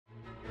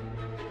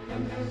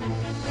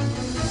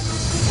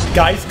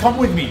Guys, come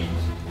with me.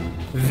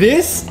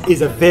 This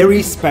is a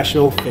very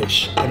special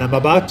fish, and I'm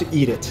about to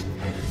eat it.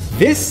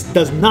 This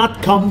does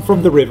not come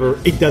from the river,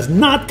 it does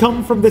not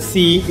come from the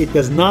sea, it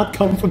does not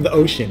come from the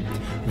ocean.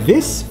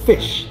 This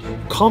fish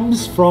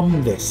comes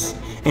from this,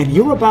 and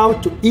you're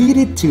about to eat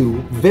it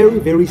too very,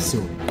 very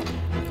soon.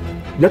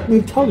 Let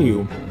me tell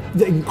you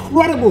the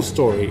incredible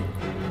story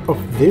of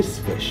this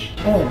fish.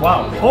 Oh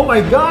wow, oh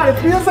my god,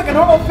 it feels like a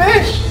normal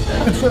fish!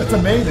 It's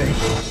amazing.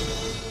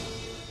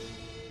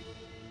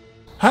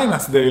 Hi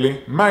Nas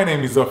Daily, my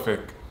name is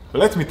Ofek.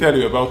 Let me tell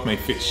you about my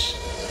fish.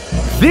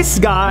 This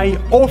guy,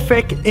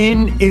 Ofek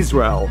in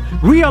Israel,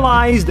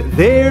 realized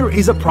there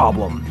is a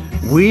problem.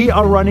 We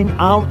are running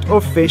out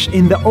of fish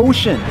in the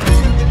ocean.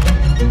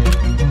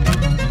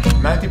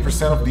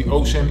 90% of the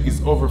ocean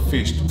is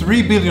overfished.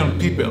 3 billion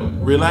people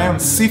rely on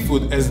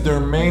seafood as their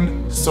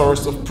main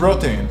source of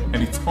protein,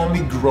 and it's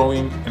only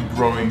growing and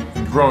growing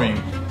and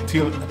growing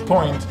till a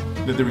point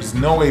that there is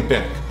no way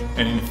back.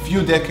 And in a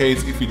few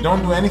decades, if we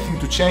don't do anything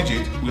to change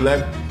it, we'll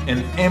have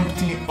an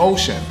empty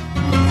ocean.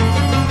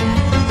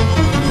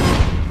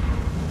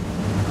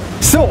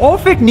 So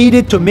Ofek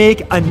needed to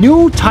make a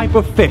new type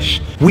of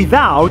fish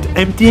without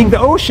emptying the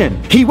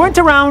ocean. He went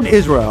around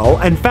Israel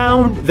and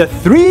found the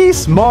 3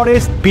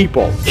 smartest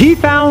people. He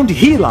found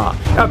Hila,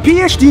 a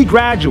PhD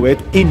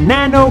graduate in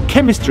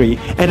nanochemistry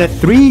and a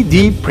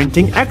 3D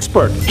printing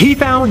expert. He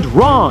found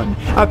Ron,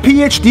 a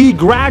PhD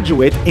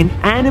graduate in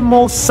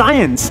animal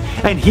science,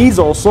 and he's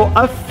also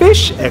a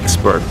fish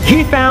expert.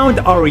 He found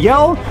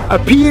Ariel, a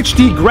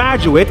PhD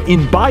graduate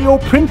in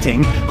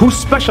bioprinting who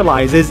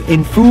specializes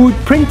in food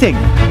printing.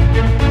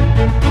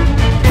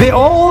 They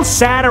all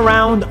sat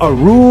around a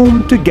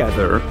room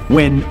together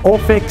when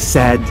Ofek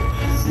said,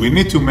 "We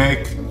need to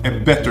make a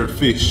better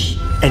fish."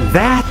 And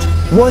that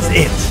was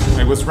it.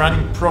 I was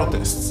running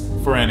protests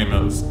for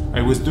animals.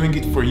 I was doing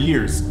it for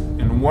years.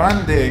 And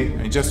one day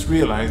I just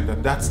realized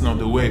that that's not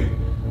the way.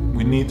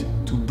 We need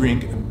to bring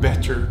a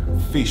better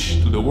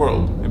fish to the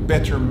world, a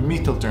better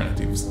meat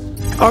alternatives.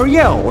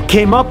 Ariel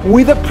came up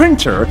with a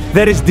printer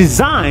that is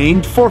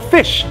designed for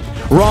fish.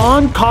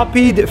 Ron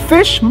copied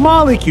fish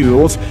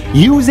molecules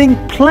using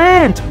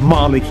plant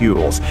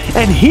molecules,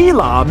 and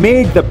Hila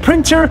made the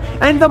printer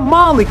and the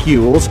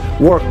molecules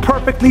work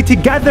perfectly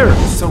together.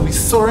 So we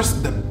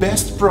sourced the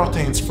best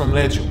proteins from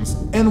legumes,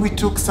 and we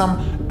took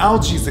some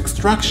algae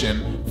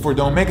extraction for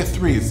the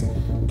omega-3s,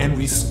 and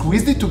we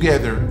squeezed it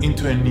together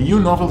into a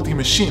new novelty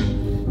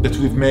machine that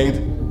we've made,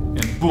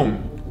 and boom,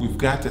 we've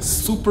got a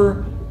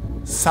super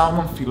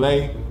salmon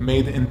fillet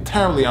made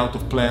entirely out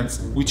of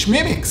plants, which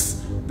mimics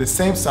the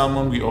same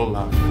salmon we all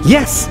love.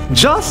 Yes,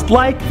 just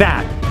like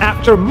that.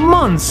 After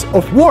months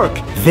of work,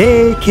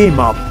 they came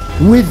up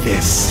with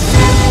this.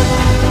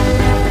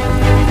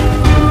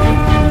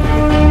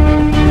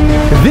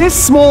 This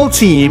small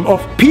team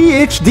of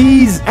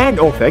PhDs and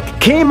Ofek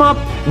came up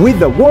with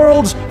the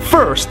world's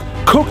first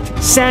cooked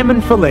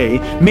salmon fillet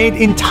made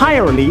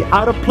entirely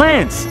out of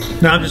plants.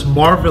 Now I'm just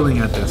marveling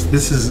at this.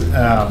 This is,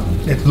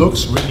 it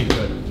looks really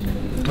good.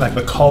 Like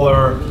the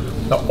color,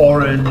 the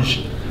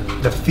orange,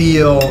 the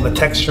feel, the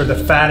texture, the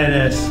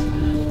fattiness.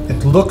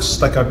 It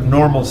looks like a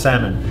normal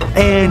salmon.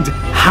 And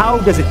how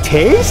does it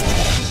taste?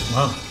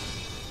 Wow,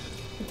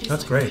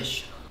 that's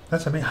great.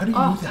 That's amazing.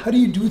 How do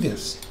you do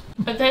this?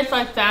 It tastes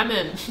like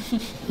salmon.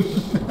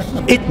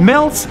 It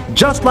melts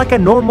just like a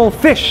normal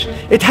fish.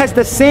 It has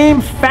the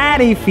same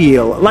fatty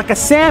feel like a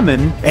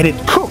salmon, and it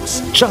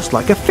cooks just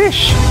like a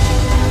fish.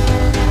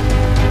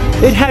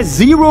 It has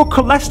 0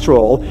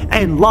 cholesterol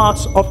and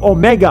lots of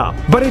omega,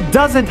 but it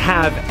doesn't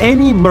have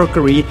any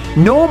mercury,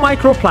 no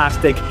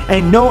microplastic,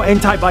 and no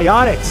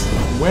antibiotics.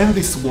 When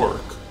this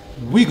works,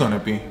 we're gonna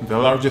be the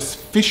largest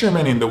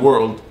fishermen in the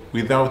world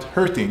without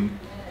hurting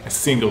a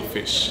single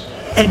fish.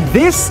 And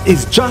this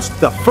is just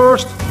the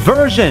first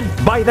version.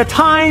 By the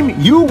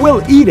time you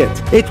will eat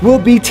it, it will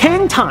be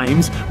 10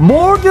 times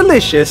more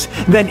delicious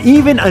than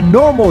even a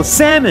normal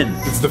salmon.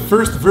 It's the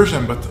first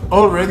version, but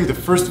already the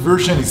first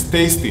version is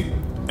tasty.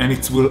 And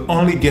it will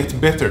only get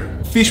better.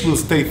 Fish will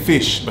stay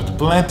fish, but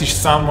Plantish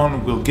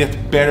salmon will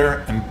get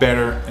better and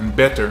better and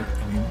better,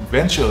 and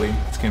eventually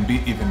it can be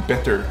even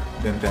better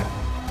than that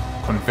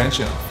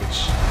conventional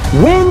fish.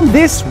 When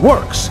this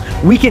works,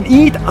 we can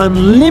eat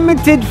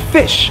unlimited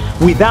fish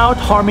without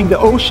harming the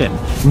ocean.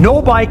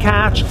 No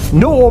bycatch,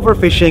 no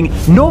overfishing,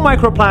 no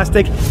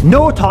microplastic,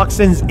 no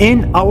toxins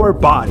in our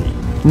body.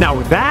 Now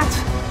that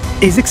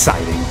is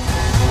exciting.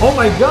 Oh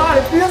my god,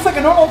 it feels like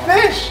a normal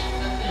fish!